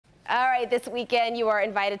All right, this weekend you are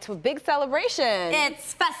invited to a big celebration.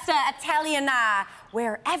 It's Fiesta Italiana,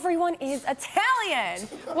 where everyone is Italian.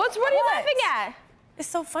 What are you laughing at? It's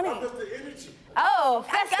so funny. Oh,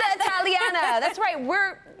 Fiesta Italiana. That's right.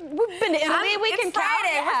 We've been to Italy. We can count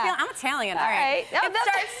it. I'm Italian. All right. It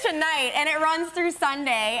starts tonight and it runs through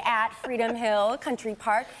Sunday at Freedom Hill Country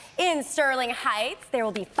Park in Sterling Heights. There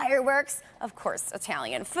will be fireworks, of course,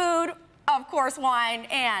 Italian food, of course, wine,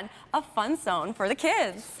 and a fun zone for the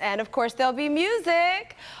kids. And of course, there'll be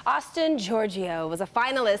music. Austin Giorgio was a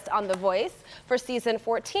finalist on The Voice for season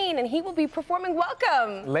 14, and he will be performing.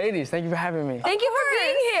 Welcome. Ladies, thank you for having me. Thank you for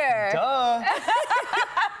being here. Duh.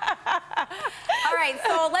 All right,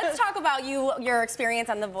 so let's talk about your experience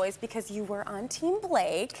on The Voice, because you were on Team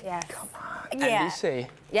Blake. Yes. Come on. Yeah. NBC.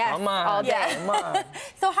 Yes. Come on. All day. Come on.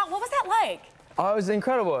 So what was that like? Oh, it was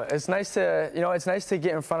incredible. It's nice to, it's nice to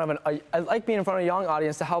get in front of I like being in front of a young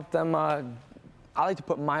audience to help them. I like to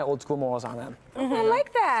put my old school morals on them. Mm-hmm. I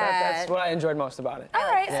like that. That's what I enjoyed most about it. All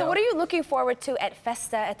right, so what are you looking forward to at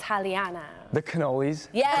Fiesta Italiana? The cannolis.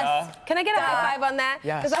 Yes. Can I get a high five on that?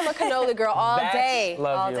 Yes. Because I'm a cannoli girl all day.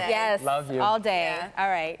 Love all you. day. Yes. Love you. All day. Yeah. All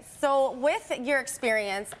right. So with your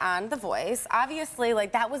experience on The Voice, obviously,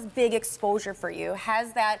 that was big exposure for you.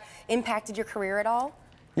 Has that impacted your career at all?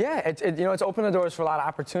 Yeah, it's opened the doors for a lot of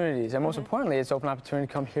opportunities, and most importantly, it's opened an opportunity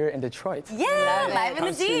to come here in Detroit. Yeah, live in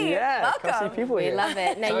the D. Yeah, welcome. come see people here. We love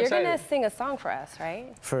it. Now, So you're excited. going to sing a song for us,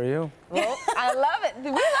 right? For you. Well, I love it.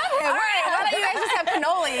 We love it. All right, why don't you guys just have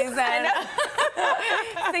cannolis and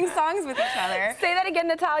sing songs with each other? Say that again,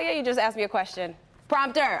 Natalia. You just asked me a question.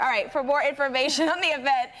 Prompter. All right, for more information on the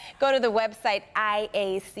event, go to the website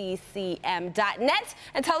iaccm.net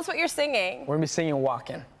and tell us what you're singing. We're going to be singing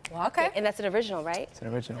Walkin'. Okay. And that's an original, right? It's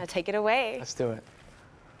an original. Now take it away. Let's do it.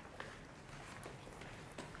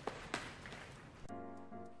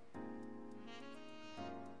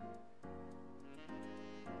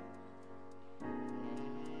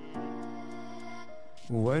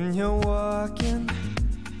 When you're walking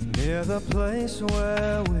near the place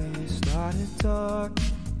where we started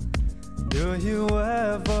talking, do you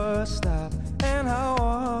ever stop? And how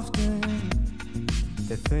often?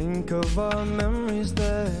 You think of our memories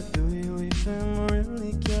there. Do you even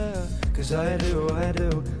really care? 'Cause I do.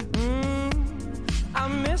 I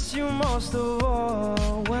miss you most of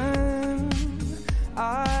all when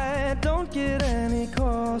I don't get any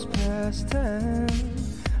calls past 10.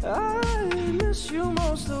 I miss you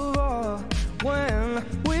most of all when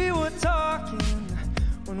we were talking.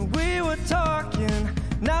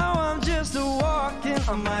 Now I'm just walking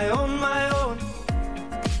on my own.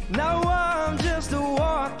 Now I'm just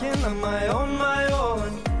walking on my own.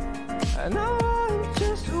 Now I'm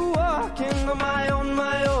just walking on my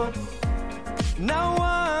own. Now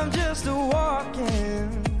I'm just walking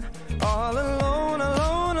all alone.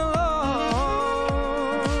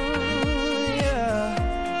 Yeah.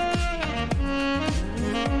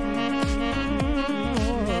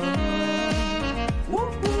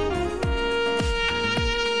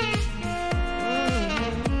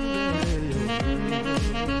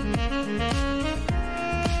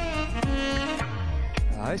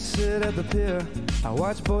 I sit at the pier, I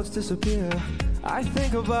watch boats disappear. I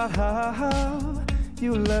think about how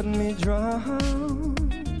you let me drown,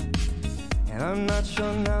 and I'm not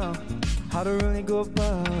sure now how to really go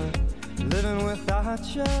about living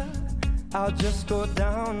without you. I'll just go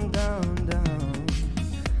down.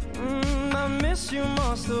 I miss you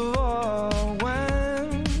most of all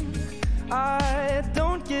when I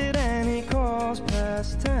don't get any calls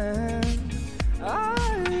past 10. I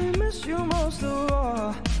miss you most of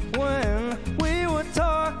all when we were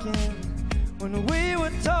talking.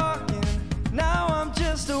 Now I'm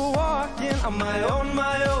just walking on my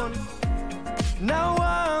own. Now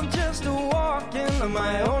I'm just walking on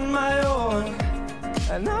my own.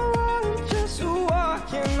 And now I'm just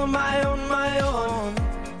walking on my own.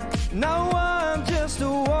 Now I'm just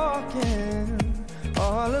walking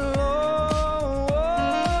all alone.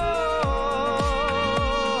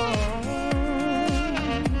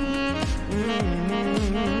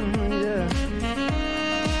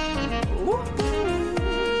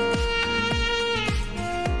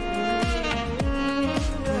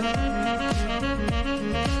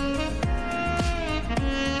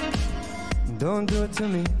 Don't do it to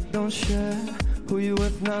me, don't share who you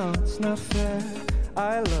with now, it's not fair.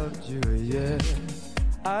 I loved you, yeah,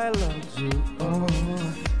 I loved you, oh.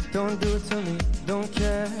 Don't do it to me, don't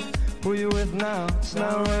care who you with now, it's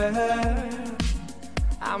not rare.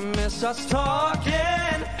 I miss us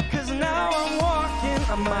talking, 'cause now I'm walking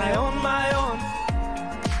on my own.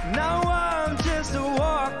 Now I'm just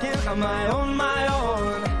walking on my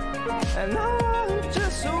own. And now I'm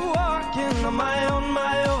just walking walking on my own,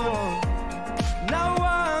 my own. Now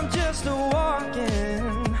I'm just a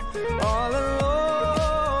walking all alone.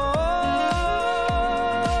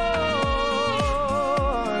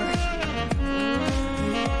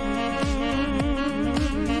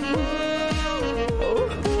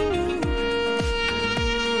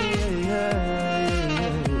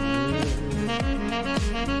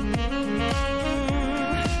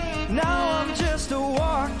 Now I'm just a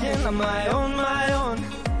walking on my own, my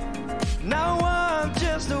own. Now I'm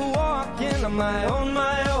just a walking on my own,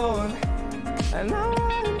 my own. And now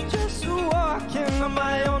I'm just a walking on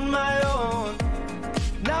my own, my own.